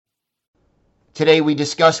Today we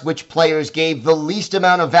discuss which players gave the least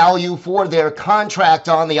amount of value for their contract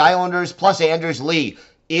on the Islanders, plus Anders Lee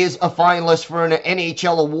is a finalist for an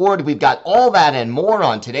NHL award. We've got all that and more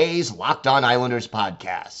on today's Locked On Islanders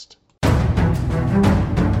podcast.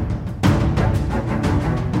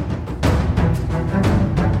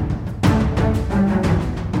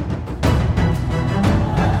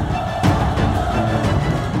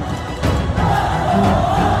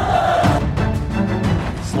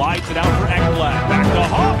 Slides it out for Ekblad. Back to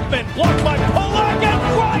Hoffman. Blocked by Pulock and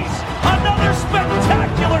Price. Another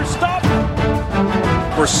spectacular stop.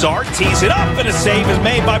 Brassard tees it up and a save is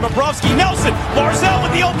made by Bobrovsky. Nelson. Barzal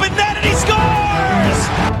with the open net and he scores!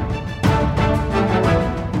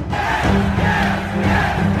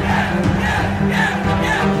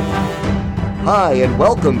 Hi, and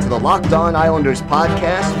welcome to the Locked On Islanders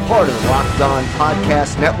podcast, part of the Locked On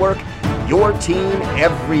Podcast Network, your team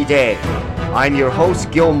every day. I'm your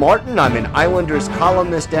host, Gil Martin. I'm an Islanders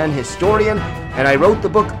columnist and historian, and I wrote the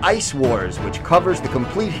book Ice Wars, which covers the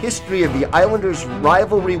complete history of the Islanders'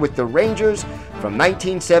 rivalry with the Rangers from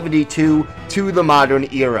 1972 to the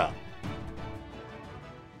modern era.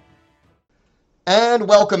 And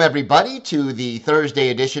welcome, everybody, to the Thursday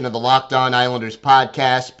edition of the Locked On Islanders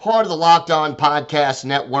podcast, part of the Locked On Podcast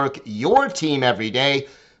Network, your team every day.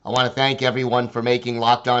 I want to thank everyone for making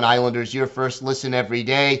Locked On Islanders your first listen every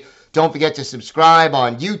day. Don't forget to subscribe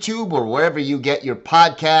on YouTube or wherever you get your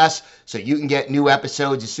podcasts so you can get new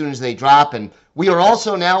episodes as soon as they drop. And we are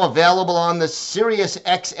also now available on the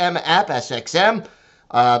SiriusXM app, SXM.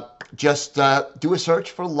 Just do a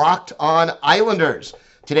search for Locked On Islanders.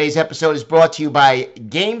 Today's episode is brought to you by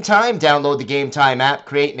Game Time. Download the Game Time app,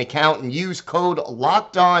 create an account, and use code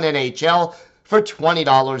LOCKEDONNHL for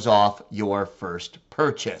 $20 off your first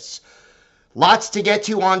purchase. Lots to get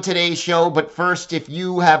to on today's show, but first, if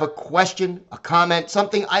you have a question, a comment,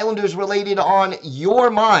 something Islanders related on your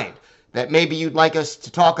mind that maybe you'd like us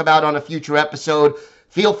to talk about on a future episode,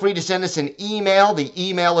 feel free to send us an email. The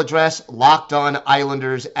email address,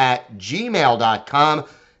 lockedonislanders@gmail.com.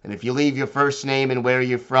 And if you leave your first name and where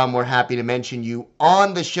you're from, we're happy to mention you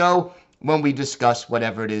on the show when we discuss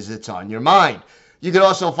whatever it is that's on your mind. You can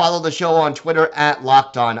also follow the show on Twitter at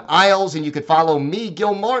Locked On Isles, and you can follow me,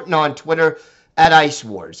 Gil Martin, on Twitter at Ice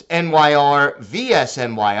Wars,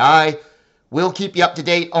 NYR_VSNYI. We'll keep you up to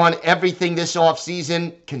date on everything this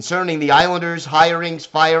offseason concerning the Islanders, hirings,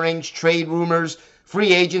 firings, trade rumors,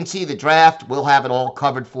 free agency, the draft. We'll have it all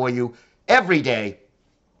covered for you every day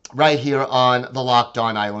right here on the Locked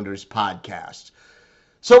On Islanders podcast.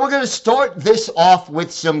 So we're going to start this off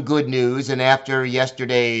with some good news, and after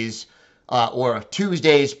yesterday's or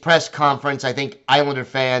Tuesday's press conference, I think Islander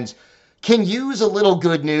fans can use a little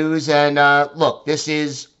good news. And look, this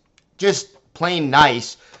is just plain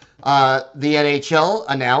nice. The NHL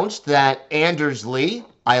announced that Anders Lee,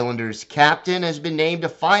 Islanders captain, has been named a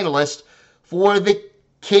finalist for the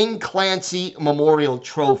King Clancy Memorial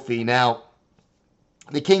Trophy. Now,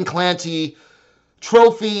 the King Clancy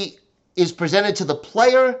Trophy is presented to the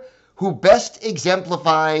player who best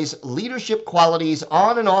exemplifies leadership qualities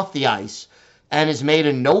on and off the ice and has made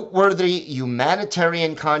a noteworthy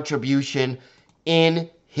humanitarian contribution in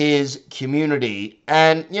his community.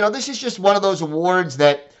 And, you know, this is just one of those awards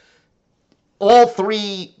that all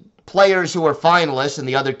three players who are finalists, and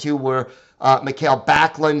the other two were Mikael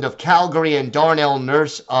Backlund of Calgary and Darnell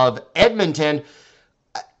Nurse of Edmonton.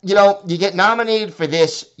 You know, you get nominated for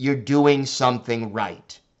this, you're doing something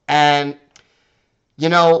right. And you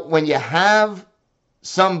know, when you have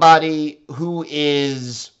somebody who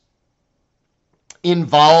is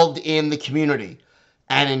involved in the community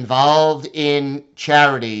and involved in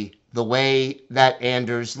charity the way that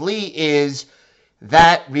Anders Lee is,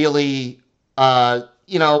 that really,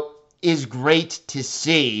 is great to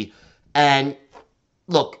see. And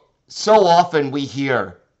look, so often we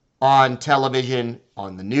hear on television,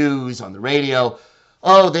 on the news, on the radio,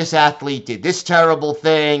 oh, this athlete did this terrible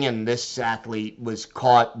thing, and this athlete was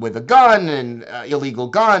caught with a gun, an illegal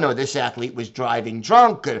gun, or this athlete was driving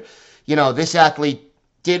drunk, or, this athlete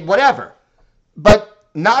did whatever. But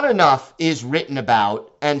not enough is written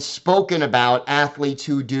about and spoken about athletes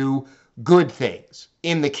who do good things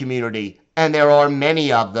in the community, and there are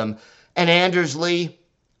many of them. And Anders Lee,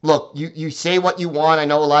 look, you say what you want. I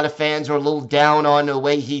know a lot of fans are a little down on the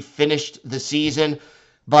way he finished the season,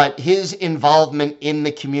 but his involvement in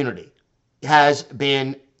the community has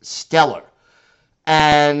been stellar.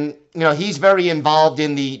 And, he's very involved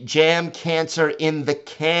in the Jam Cancer in the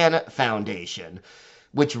Can Foundation,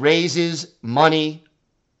 which raises money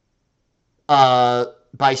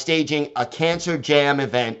by staging a cancer jam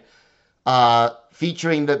event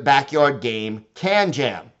featuring the backyard game Can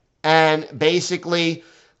Jam. And basically,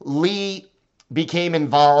 Lee became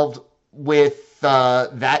involved with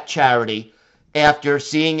that charity after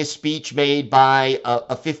seeing a speech made by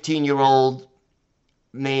a 15-year-old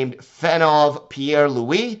named Fenov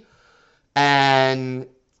Pierre-Louis, and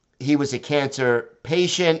he was a cancer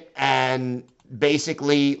patient, and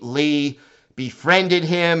basically Lee befriended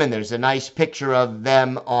him, and there's a nice picture of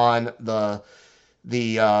them on the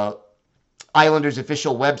Islanders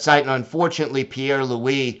official website. And unfortunately,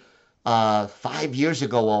 Pierre-Louis, 5 years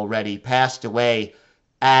ago already, passed away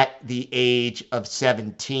at the age of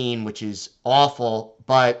 17, which is awful.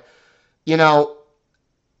 But, you know,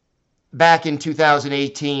 back in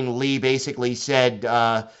 2018, Lee basically said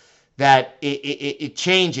that it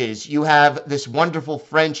changes. You have this wonderful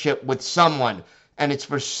friendship with someone, and it's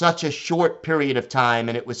for such a short period of time,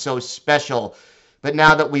 and it was so special. But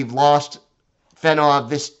now that we've lost Fenov,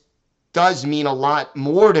 this does mean a lot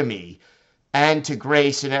more to me and to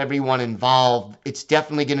Grace and everyone involved. It's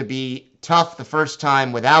definitely going to be tough the first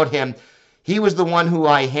time without him. He was the one who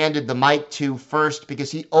I handed the mic to first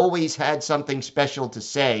because he always had something special to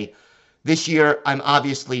say. This year, I'm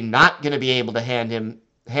obviously not going to be able to hand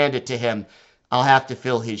it to him. I'll have to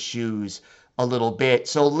fill his shoes a little bit.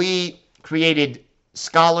 So Lee created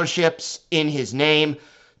scholarships in his name,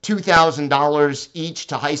 $2,000 each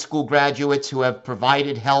to high school graduates who have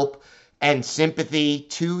provided help and sympathy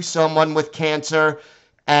to someone with cancer.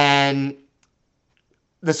 And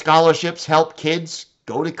the scholarships help kids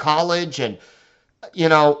go to college. And, you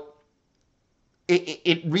know,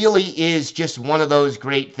 it really is just one of those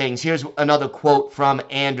great things. Here's another quote from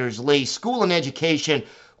Anders Lee. School and education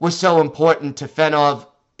was so important to Fenov.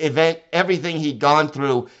 Everything he'd gone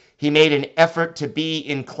through, he made an effort to be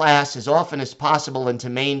in class as often as possible and to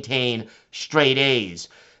maintain straight A's.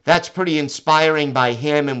 That's pretty inspiring by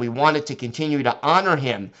him, and we wanted to continue to honor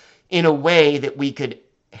him in a way that we could,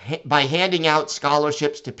 by handing out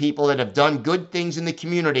scholarships to people that have done good things in the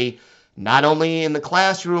community, not only in the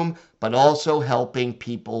classroom, but also helping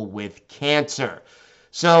people with cancer.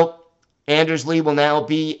 So Anders Lee will now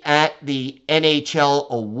be at the NHL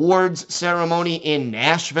Awards ceremony in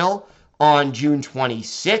Nashville on June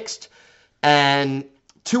 26th. And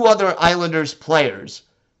two other Islanders players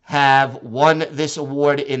have won this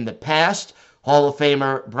award in the past. Hall of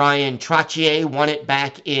Famer Brian Trottier won it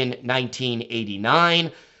back in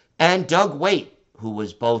 1989. And Doug Weight, who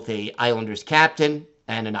was both a Islanders captain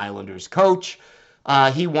and an Islanders coach,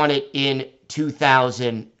 he won it in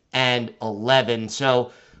 2011.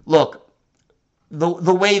 So, look,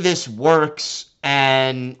 the way this works,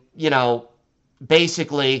 and, you know,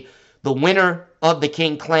 basically the winner of the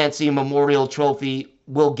King Clancy Memorial Trophy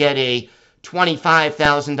will get a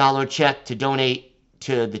 $25,000 check to donate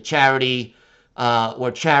to the charity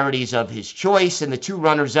or charities of his choice, and the two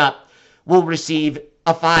runners-up will receive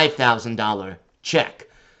a $5,000 check.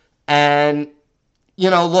 And, you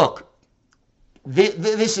know, look,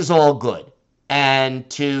 this is all good. And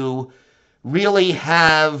to really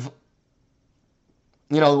have,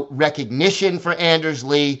 you know, recognition for Anders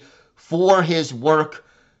Lee for his work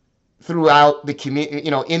throughout the community, you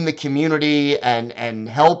know, in the community, and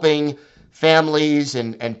helping families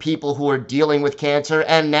and people who are dealing with cancer,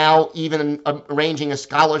 and now even arranging a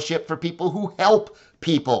scholarship for people who help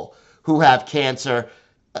people who have cancer.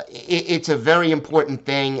 It's a very important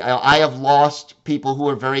thing. I have lost people who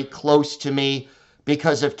are very close to me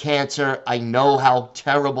because of cancer. I know how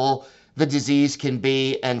terrible the disease can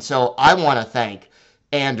be, and so I want to thank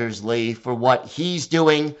Anders Lee for what he's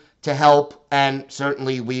doing to help, and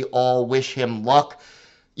certainly we all wish him luck.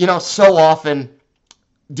 You know, so often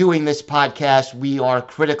doing this podcast, we are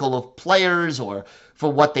critical of players or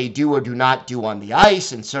for what they do or do not do on the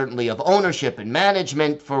ice, and certainly of ownership and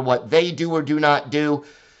management for what they do or do not do.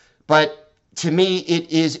 But to me, it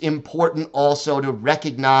is important also to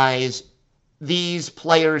recognize these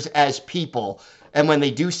players as people. And when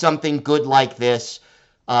they do something good like this,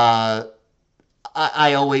 I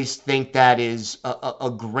always think that is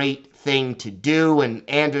a great thing to do. And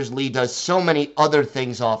Anders Lee does so many other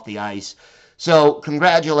things off the ice. So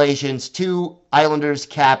congratulations to Islanders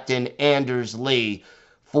captain Anders Lee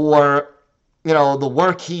for, you know, the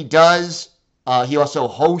work he does. He also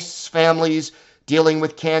hosts families dealing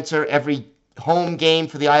with cancer every home game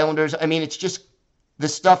for the Islanders. I mean, it's just the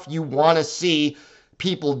stuff you want to see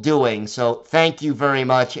people doing. So thank you very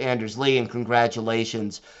much, Anders Lee, and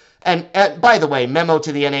congratulations. And by the way, memo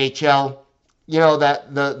to the NHL, you know,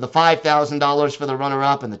 that the $5,000 for the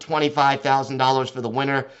runner-up and the $25,000 for the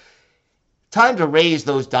winner, time to raise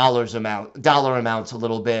those dollar amounts a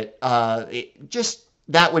little bit.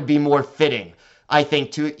 That would be more fitting, I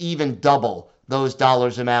think, to even double those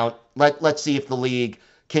dollars amount. Let's see if the league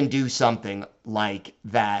can do something like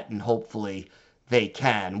that, and hopefully they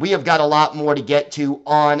can. We have got a lot more to get to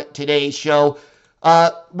on today's show.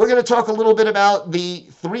 We're going to talk a little bit about the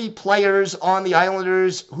 3 players on the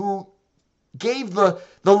Islanders who gave the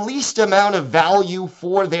least amount of value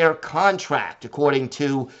for their contract, according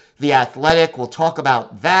to The Athletic. We'll talk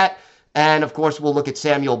about that. And, of course, we'll look at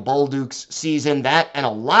Samuel Bolduc's season. That and a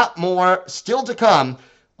lot more still to come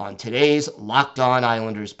on today's Locked On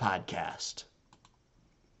Islanders podcast.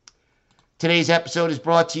 Today's episode is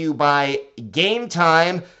brought to you by Game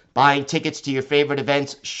Time. Buying tickets to your favorite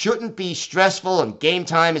events shouldn't be stressful, and Game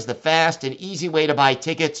Time is the fast and easy way to buy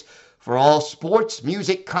tickets for all sports,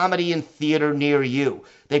 music, comedy, and theater near you.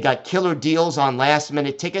 They've got killer deals on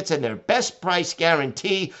last-minute tickets, and their best price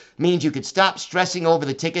guarantee means you could stop stressing over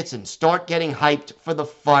the tickets and start getting hyped for the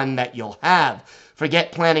fun that you'll have.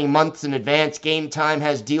 Forget planning months in advance. Game Time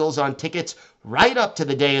has deals on tickets right up to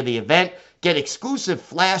the day of the event. Get exclusive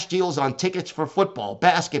flash deals on tickets for football,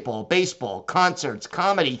 basketball, baseball, concerts,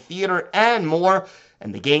 comedy, theater, and more.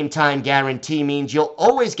 And the Game Time guarantee means you'll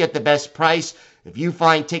always get the best price. If you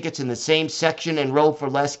find tickets in the same section and row for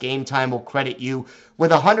less, Game Time will credit you with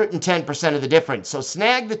 110% of the difference. So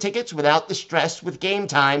snag the tickets without the stress with Game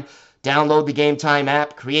Time. Download the Game Time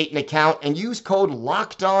app, create an account, and use code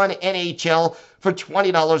LOCKEDONNHL for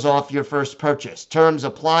 $20 off your first purchase. Terms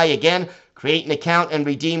apply. Again, create an account and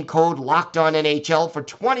redeem code LOCKEDONNHL for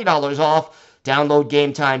 $20 off. Download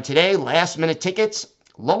Game Time today. Last minute tickets,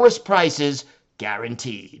 lowest prices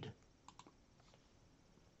guaranteed.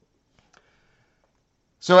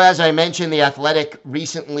 So as I mentioned, The Athletic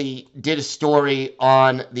recently did a story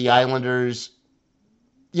on the Islanders.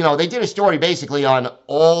 You know, they did a story basically on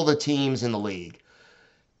all the teams in the league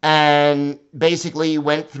and basically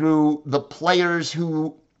went through the players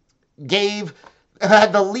who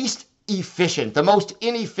had the least efficient, the most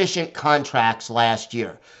inefficient contracts last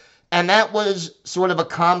year. And that was sort of a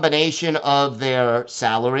combination of their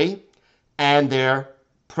salary and their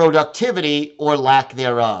productivity or lack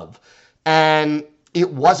thereof. And it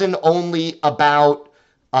wasn't only about,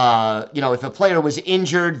 if a player was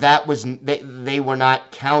injured, they were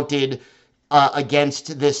not counted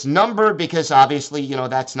against this number because obviously,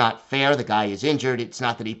 that's not fair. The guy is injured. It's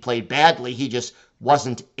not that he played badly. He just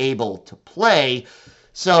wasn't able to play.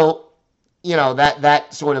 So,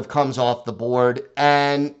 that sort of comes off the board.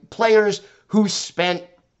 And players who spent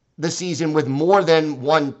the season with more than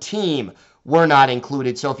one team were not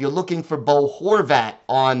included. So if you're looking for Bo Horvat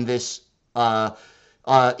on this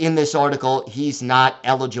in this article, he's not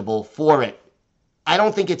eligible for it. I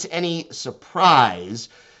don't think it's any surprise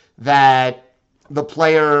that the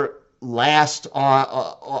player last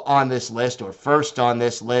on this list, or first on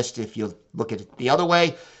this list, if you look at it the other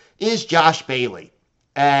way, is Josh Bailey.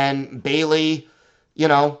 And Bailey,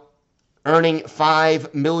 earning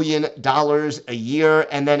 $5 million a year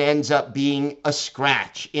and then ends up being a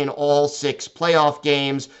scratch in all 6 playoff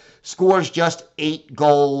games, scores just 8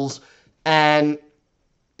 goals. And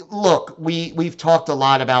look, we've talked a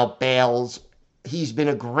lot about Bales. He's been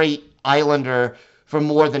a great Islander for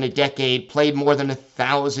more than a decade, played more than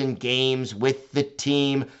 1,000 games with the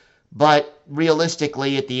team. But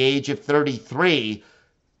realistically, at the age of 33,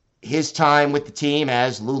 his time with the team,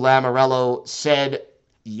 as Lou Lamoriello said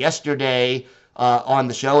yesterday on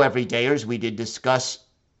the show, Everydayers, we did discuss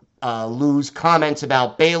Lou's comments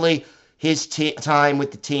about Bailey, his time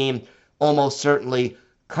with the team almost certainly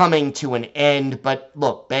coming to an end. But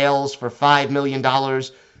look, Bales for $5 million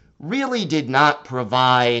really did not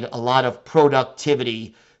provide a lot of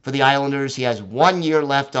productivity for the Islanders. He has 1 year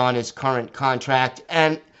left on his current contract.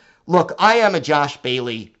 And look, I am a Josh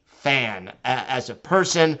Bailey fan as a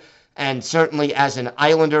person and certainly as an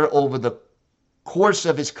Islander. Over the course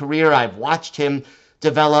of his career, I've watched him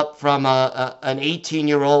develop from an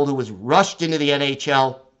 18-year-old who was rushed into the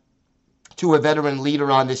NHL to a veteran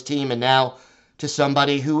leader on this team, and now to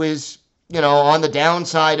somebody who is, on the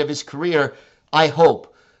downside of his career. I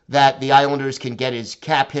hope that the Islanders can get his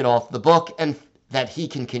cap hit off the book and that he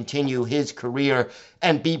can continue his career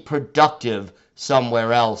and be productive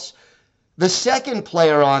somewhere else. The second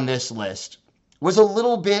player on this list was a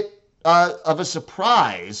little bit of a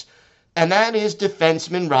surprise, and that is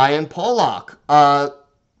defenseman Ryan Pulock.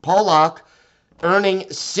 Pulock earning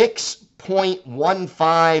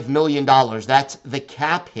 $6.15 million. That's the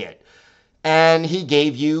cap hit. And he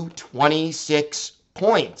gave you 26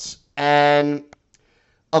 points. And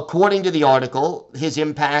according to the article, his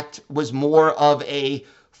impact was more of a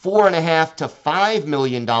 $4.5 to $5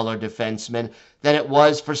 million defenseman than it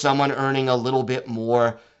was for someone earning a little bit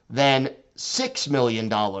more than $6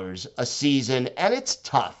 million a season. And it's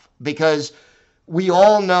tough because we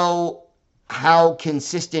all know how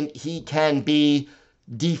consistent he can be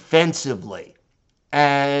defensively.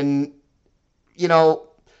 And,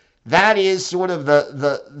 that is sort of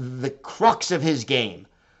the crux of his game.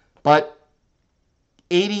 But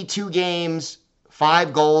 82 games,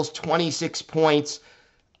 5 goals, 26 points.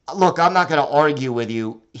 Look, I'm not going to argue with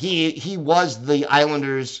you. He was the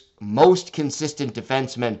Islanders' most consistent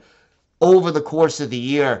defenseman over the course of the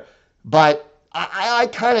year. But I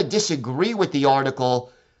kind of disagree with the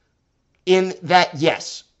article in that,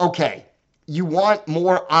 yes, okay, you want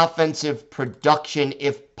more offensive production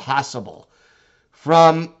if possible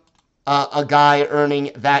from a guy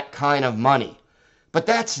earning that kind of money. But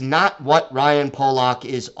that's not what Ryan Pulock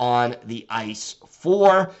is on the ice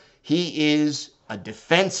for. He is a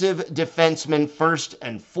defensive defenseman first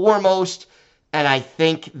and foremost, and I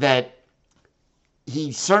think that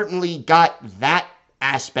he certainly got that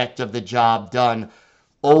aspect of the job done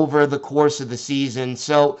over the course of the season.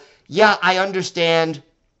 So, yeah, I understand,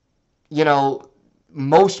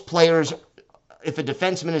 most players, if a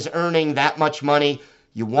defenseman is earning that much money,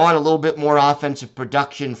 you want a little bit more offensive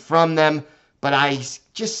production from them. But I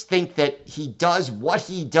just think that he does what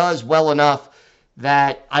he does well enough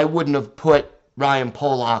that I wouldn't have put Ryan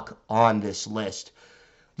Pulock on this list.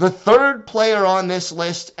 The third player on this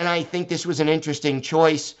list, and I think this was an interesting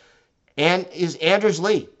choice, is Anders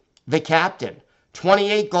Lee, the captain.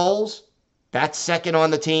 28 goals, that's second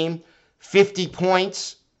on the team. 50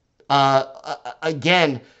 points,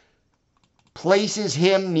 again, places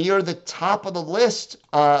him near the top of the list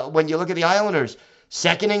when you look at the Islanders.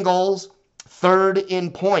 Second in goals, third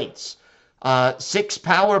in points. 6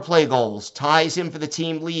 power play goals, ties him for the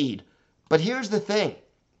team lead. But here's the thing.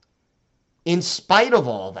 In spite of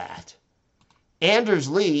all that, Anders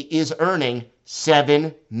Lee is earning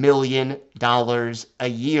 $7 million a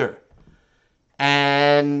year.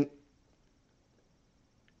 And,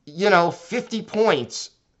 50 points,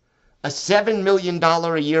 a $7 million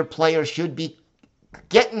a year player should be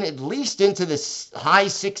getting at least into the high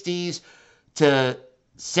 60s to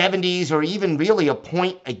 70s or even really a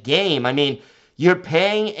point a game. I mean, you're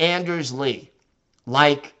paying Anders Lee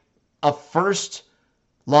like a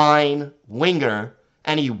first-line winger,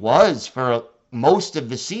 and he was for most of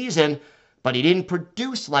the season, but he didn't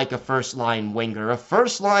produce like a first-line winger. A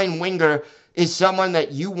first-line winger is someone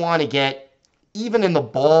that you want to get even in the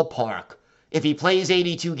ballpark. If he plays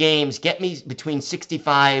 82 games, get me between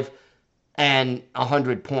 65 and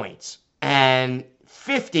 100 points. And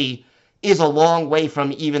 50 is a long way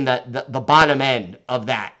from even the bottom end of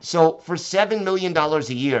that. So for $7 million a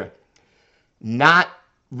year, not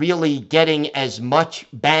really getting as much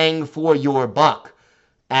bang for your buck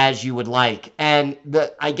as you would like. And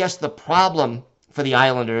I guess the problem for the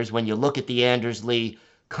Islanders when you look at the Anders Lee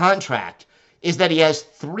contract is that he has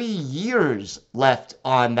 3 years left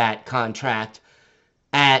on that contract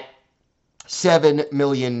at $7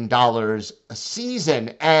 million a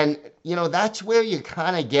season. And, that's where you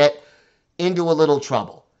kind of get into a little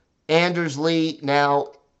trouble. Anders Lee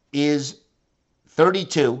now is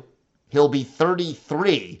 32. He'll be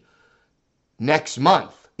 33 next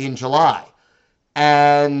month in July.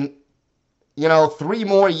 And, 3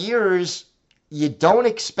 more years, you don't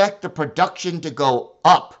expect the production to go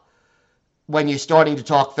up when you're starting to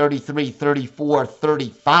talk 33, 34,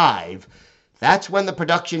 35. That's when the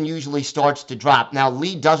production usually starts to drop. Now,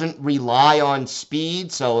 Lee doesn't rely on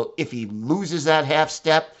speed, so if he loses that half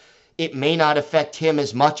step, it may not affect him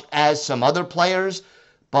as much as some other players.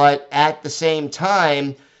 But at the same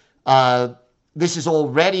time, this is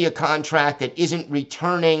already a contract that isn't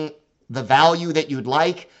returning the value that you'd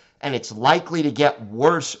like, and it's likely to get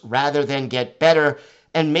worse rather than get better.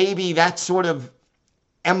 And maybe that's sort of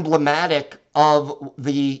emblematic of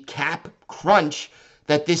the cap crunch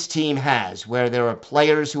that this team has, where there are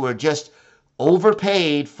players who are just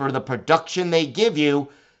overpaid for the production they give you,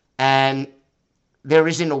 and there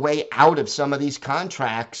isn't a way out of some of these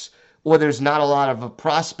contracts, or there's not a lot of a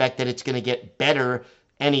prospect that it's going to get better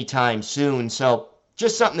anytime soon. So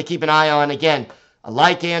just something to keep an eye on. Again, I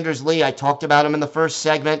like Anders Lee. I talked about him in the first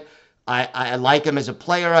segment. I like him as a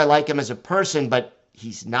player. I like him as a person, but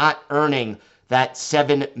he's not earning that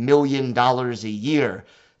 $7 million a year.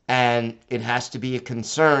 And it has to be a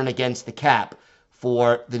concern against the cap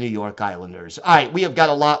for the New York Islanders. All right, we have got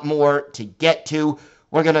a lot more to get to.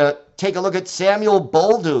 We're going to take a look at Samuel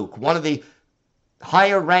Bolduc, one of the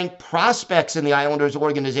higher-ranked prospects in the Islanders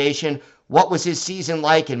organization. What was his season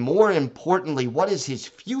like? And more importantly, what is his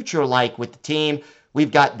future like with the team?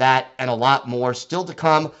 We've got that and a lot more still to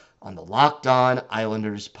come on the Locked On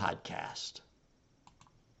Islanders podcast.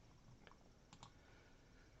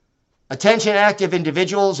 Attention active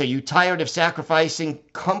individuals, are you tired of sacrificing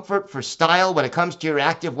comfort for style when it comes to your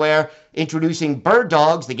activewear? Introducing Bird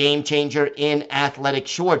Dogs, the game changer in athletic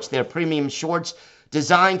shorts. They're premium shorts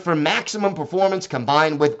designed for maximum performance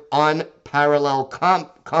combined with unparalleled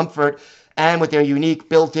comfort. And with their unique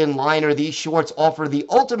built-in liner, these shorts offer the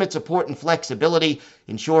ultimate support and flexibility,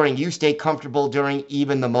 ensuring you stay comfortable during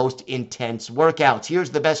even the most intense workouts. Here's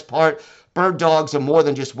the best part. Bird Dogs are more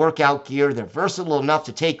than just workout gear. They're versatile enough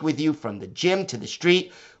to take with you from the gym to the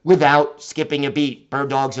street without skipping a beat. Bird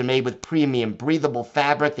Dogs are made with premium breathable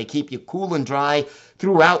fabric. They keep you cool and dry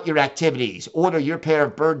throughout your activities. Order your pair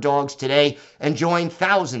of Bird Dogs today and join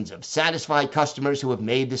thousands of satisfied customers who have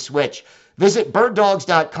made the switch. Visit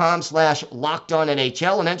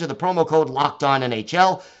birddogs.com/LockedOnNHL and enter the promo code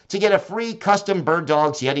LockedOnNHL to get a free custom Bird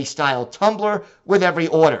Dogs Yeti style tumbler with every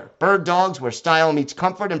order. Bird Dogs, where style meets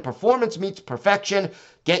comfort and performance meets perfection.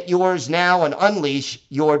 Get yours now and unleash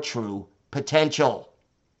your true potential.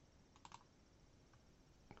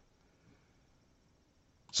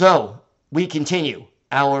 So, we continue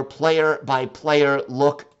our player-by-player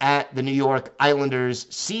look at the New York Islanders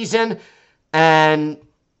season. And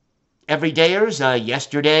everydayers,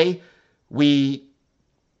 yesterday we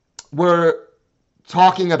were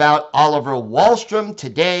talking about Oliver Wahlstrom.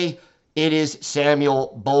 Today it is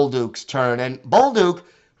Samuel Bolduc's turn. And Bolduc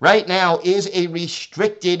right now is a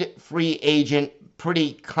restricted free agent.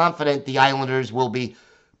 Pretty confident the Islanders will be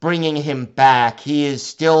bringing him back. He is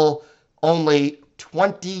still only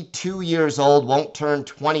 22 years old, won't turn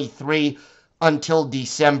 23 until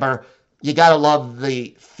December. You got to love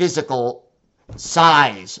the physical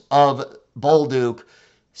size of Bolduc.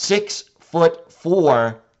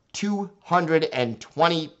 6'4",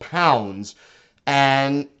 220 pounds,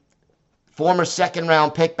 and former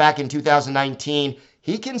second-round pick back in 2019.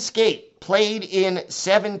 He can skate. Played in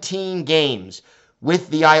 17 games with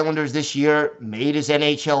the Islanders this year. Made his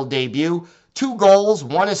NHL debut. 2 goals,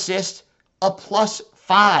 1 assist, a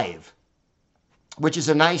 +5, which is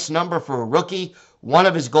a nice number for a rookie. One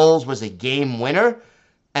of his goals was a game winner,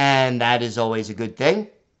 and that is always a good thing.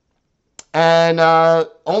 And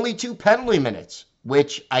only 2 penalty minutes,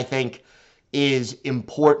 which I think is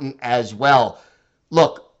important as well.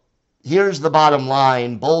 Look, here's the bottom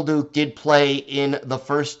line. Bolduc did play in the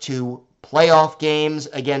first 2 playoff games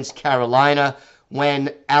against Carolina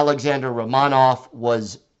when Alexander Romanov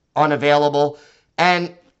was unavailable,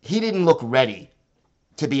 and he didn't look ready,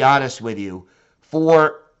 to be honest with you,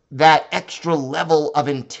 for that extra level of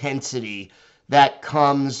intensity that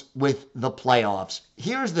comes with the playoffs.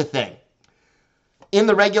 Here's the thing. In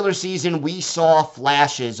the regular season, we saw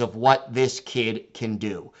flashes of what this kid can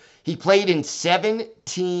do. He played in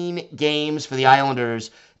 17 games for the Islanders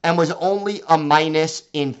and was only a minus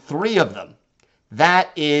in 3 of them. That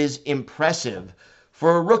is impressive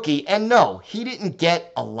for a rookie. And no, he didn't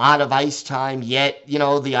get a lot of ice time yet. You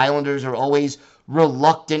know, the Islanders are always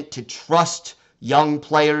reluctant to trust young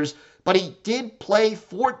players. But he did play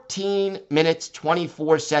 14 minutes,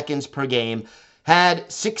 24 seconds per game,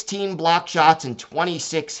 had 16 block shots and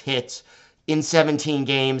 26 hits in 17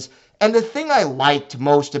 games. And the thing I liked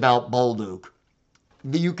most about Bolduc,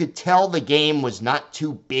 you could tell the game was not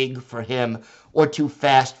too big for him or too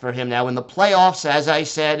fast for him. Now, in the playoffs, as I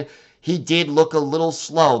said, he did look a little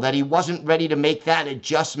slow, that he wasn't ready to make that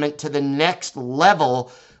adjustment to the next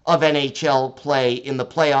level of NHL play in the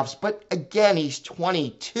playoffs. But again, he's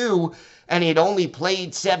 22 and he'd only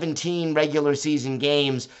played 17 regular season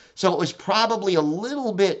games, so it was probably a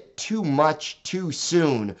little bit too much too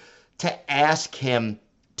soon to ask him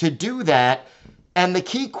to do that. And the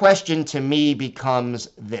key question to me becomes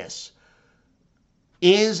this: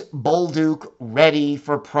 is Bolduc ready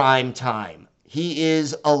for prime time? He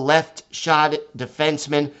is a left-shot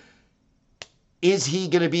defenseman. Is he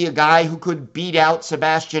going to be a guy who could beat out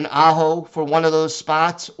Sebastian Aho for one of those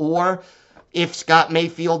spots? Or if Scott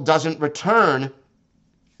Mayfield doesn't return,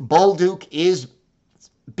 Bolduc is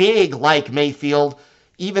big like Mayfield.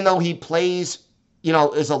 Even though he plays,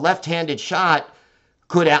 as a left-handed shot,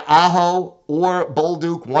 could Aho or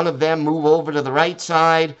Bolduc, one of them, move over to the right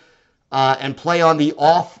side and play on the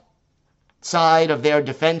off side of their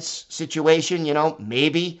defense situation?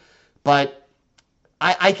 Maybe. But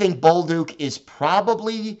I think Bolduc is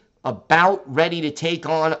probably about ready to take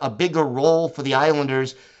on a bigger role for the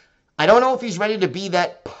Islanders. I don't know if he's ready to be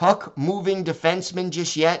that puck-moving defenseman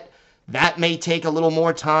just yet. That may take a little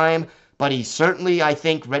more time, but he's certainly, I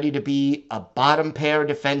think, ready to be a bottom pair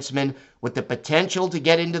defenseman with the potential to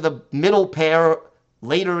get into the middle pair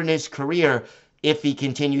later in his career if he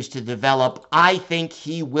continues to develop. I think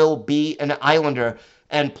he will be an Islander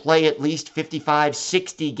and play at least 55,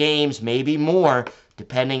 60 games, maybe more,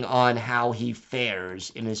 depending on how he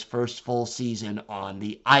fares in his first full season on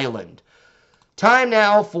the island. Time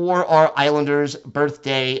now for our Islanders'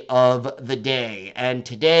 birthday of the day. And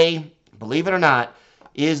today, believe it or not,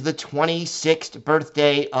 is the 26th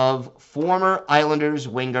birthday of former Islanders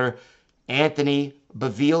winger Anthony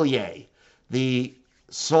Beauvillier, the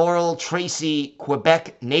Sorel Tracy,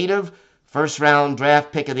 Quebec native, first-round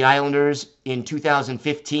draft pick of the Islanders in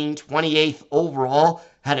 2015, 28th overall,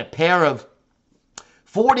 had a pair of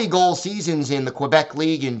 40-goal seasons in the Quebec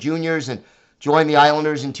League in juniors and joined the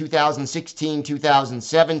Islanders in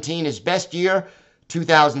 2016-2017. His best year,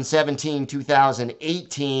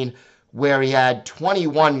 2017-2018, where he had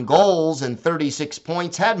 21 goals and 36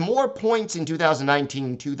 points, had more points in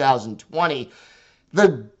 2019-2020.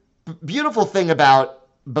 The beautiful thing about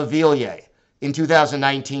Beauvillier in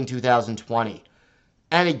 2019-2020,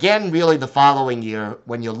 and again really the following year,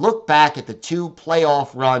 when you look back at the two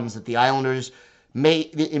playoff runs that the Islanders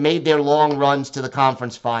made their long runs to the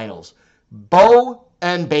conference finals, Bo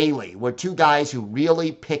and Bailey were two guys who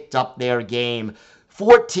really picked up their game.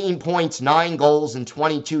 14 points, 9 goals in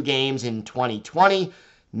 22 games in 2020,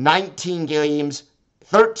 19 games,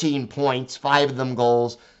 13 points, 5 of them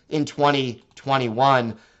goals in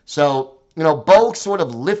 2021. So, Bo sort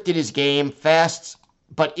of lifted his game, fast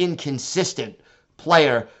but inconsistent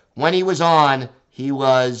player. When he was on, he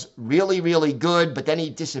was really, really good, but then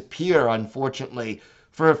he'd disappear, unfortunately,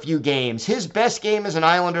 for a few games. His best game as an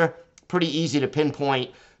Islander, pretty easy to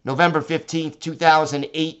pinpoint. November 15th,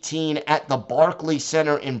 2018 at the Barclays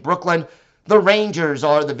Center in Brooklyn. The Rangers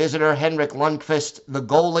are the visitor. Henrik Lundqvist, the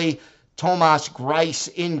goalie. Thomas Greiss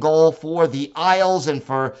in goal for the Isles. And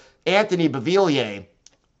for Anthony Beauvillier,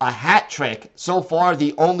 a hat trick. So far,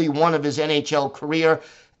 the only one of his NHL career.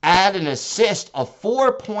 Add an assist, a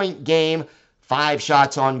 4-point game. 5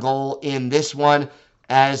 shots on goal in this one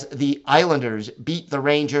as the Islanders beat the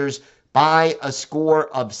Rangers by a score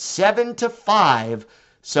of 7-5.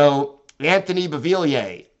 So Anthony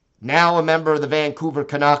Beauvillier, now a member of the Vancouver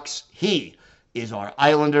Canucks, he is our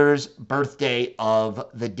Islanders' birthday of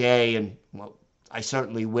the day. And well, I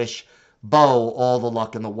certainly wish Bo all the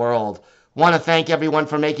luck in the world. Want to thank everyone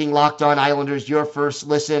for making Locked On Islanders your first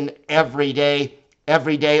listen every day,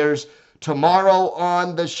 everydayers. Tomorrow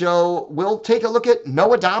on the show, we'll take a look at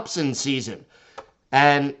Noah Dobson's season.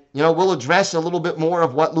 And, we'll address a little bit more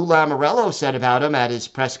of what Lou Lamoriello said about him at his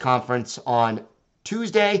press conference on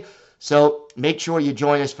Tuesday. So make sure you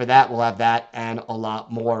join us for that. We'll have that and a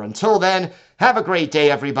lot more. Until then, have a great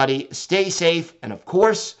day, everybody. Stay safe. And, of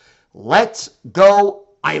course, let's go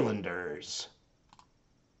Islanders.